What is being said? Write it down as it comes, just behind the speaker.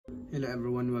Hello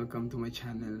everyone, welcome to my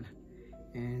channel.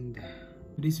 And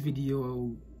this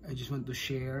video, I just want to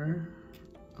share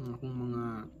ang akong mga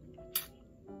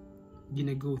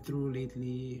gina-go through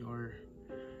lately or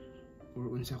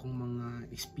unsa akong mga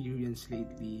experience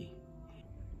lately.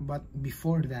 But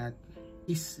before that,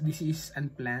 this is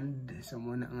unplanned. So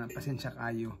muna nga pasensya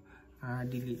kayo.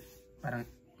 Dili parang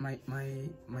my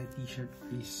t-shirt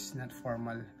is not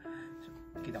formal. So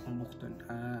kita kong bukton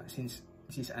since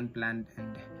this is unplanned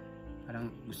and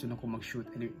parang gusto na ko mag-shoot.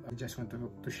 Anyway, I just want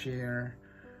to share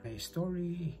my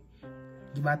story.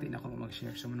 Gibati na ako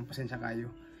mag-share. So manong pasensya kayo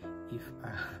if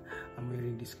I'm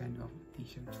wearing this kind of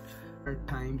t-shirt. There are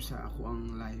times sa ako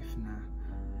ang life na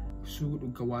sugod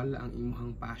ug kawala ang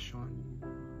imong passion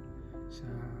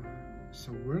sa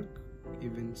work,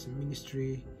 even sa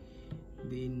ministry,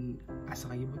 then asa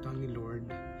kagibutang ni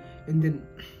Lord. And then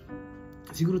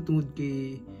siguro tungod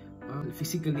kay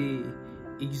physically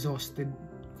exhausted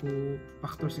ko,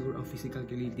 factor siguro ang physical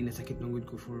kay lately, nasakit ng good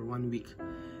ko for 1 week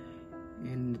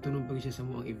and natunog pa siya sa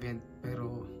moang event.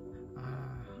 Pero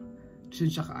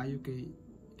sunod siya kaayo kay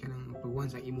kanang pag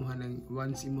once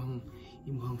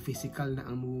imuhang physical na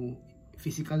ang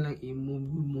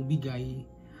imo bigay,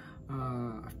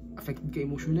 affected ka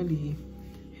emotionally,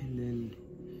 and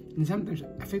sometimes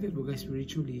affected mo guys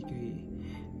spiritually kay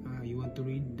you want to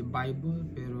read the Bible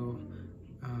pero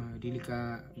dili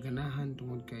ka ganahan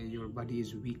tungod kay your body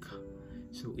is weak.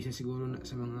 So isa siguro na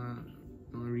sa mga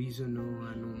reason no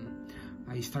anong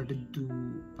I started to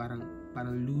parang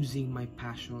losing my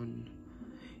passion,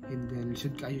 and then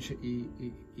should kayo siya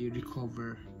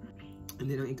i-recover. And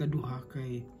then ang ikaduha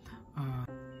kay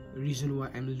reason why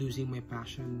I'm losing my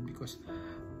passion because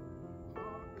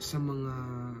sa mga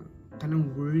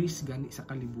kanang worries gani sa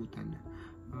kalibutan,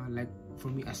 like for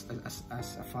me as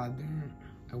a father,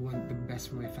 I want the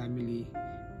best for my family.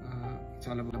 It's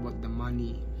all about the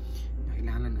money.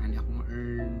 Kailangan ani ako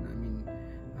ma-earn. I mean,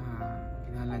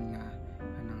 kailangan nga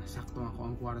anang sakto ako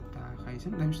ang kwarta. Kaya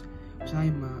sometimes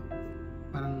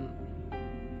parang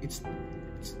it's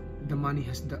the money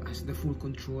has the full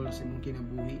control sa imong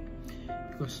kinabuhi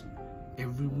because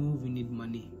every move we need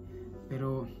money.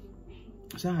 Pero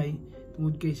usahay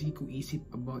tungod kay sige ko isip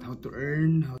about how to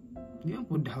earn, how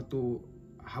to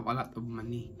have a lot of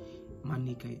money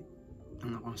kay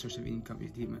ang akong source of income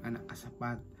is di man anak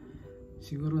kasapat.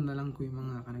 Siguro na lang ko yung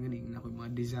mga kanagaling na ko yung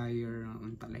mga desire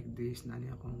unta like this na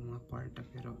niya akong mga kwarta,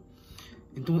 pero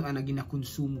itong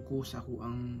gina-consume ko sa ako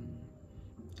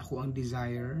ang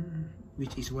desire,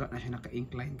 which is wala na siya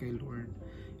naka-incline kay Lord,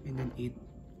 and then it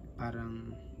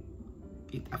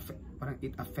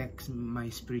affects my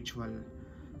spiritual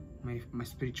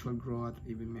growth,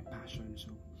 even my passion.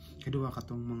 So kaduha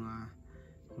katong mga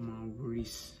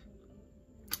worries.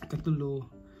 Katulo,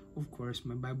 of course,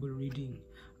 my Bible reading.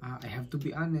 I have to be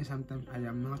honest, sometimes I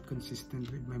am not consistent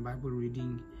with my Bible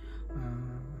reading.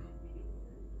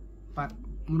 But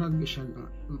murag siya,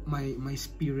 my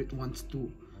spirit wants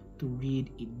to read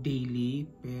it daily,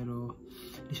 pero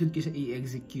lisod kisa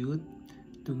i-execute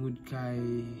tungod kay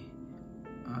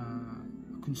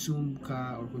consume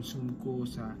ko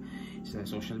sa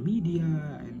social media,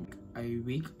 and I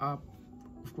wake up,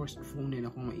 of course phone din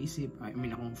ako maisip,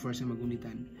 akong first na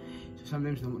magunitan. So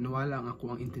sometimes nawala ang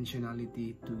ako ang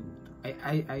intentionality to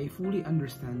I fully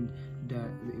understand the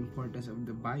importance of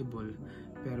the Bible,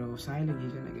 pero sayang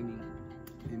lagi ka na ganing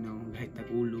kahit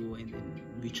tag-ulo, and then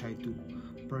we try to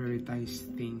prioritize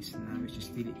things na which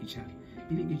is dili siya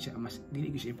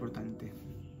importante.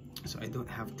 So I don't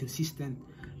have consistent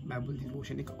Bible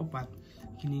devotion. Ika-upat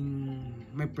kining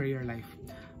my prayer life.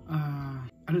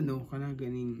 I don't know, kana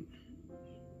ganing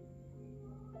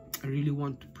I really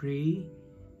want to pray,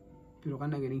 pero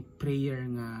kana ganing prayer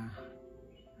nga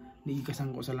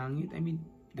nagikasangko sa langit. I mean,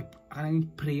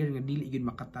 kanang prayer nga dili gid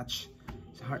makatouch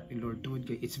sa heart ni Lord tungod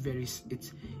kay it's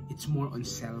more on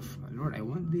self. Lord, I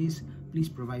want this, please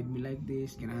provide me like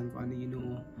this, ganahan ko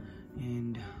ano,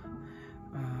 and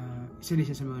isa din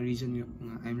siya sa mga reason nga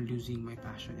I'm losing my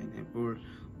passion, or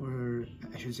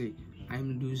I should say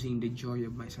I'm losing the joy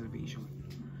of my salvation.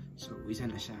 So isa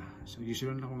na siya. So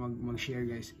usually na ako mag-share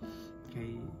guys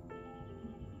kay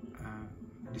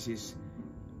this is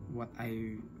what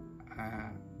I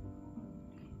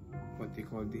what they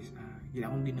call this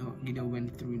went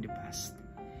through in the past.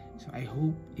 So I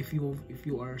hope if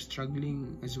you are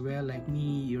struggling as well like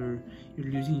me, you're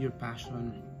losing your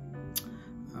passion,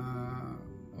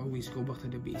 always go back to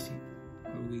the basic.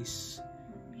 Always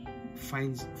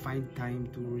find time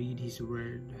to read His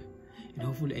Word, and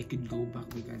hopefully I could go back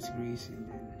with God's grace, and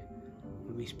then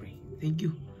always pray. Thank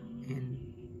you, and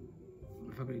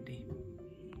have a great day.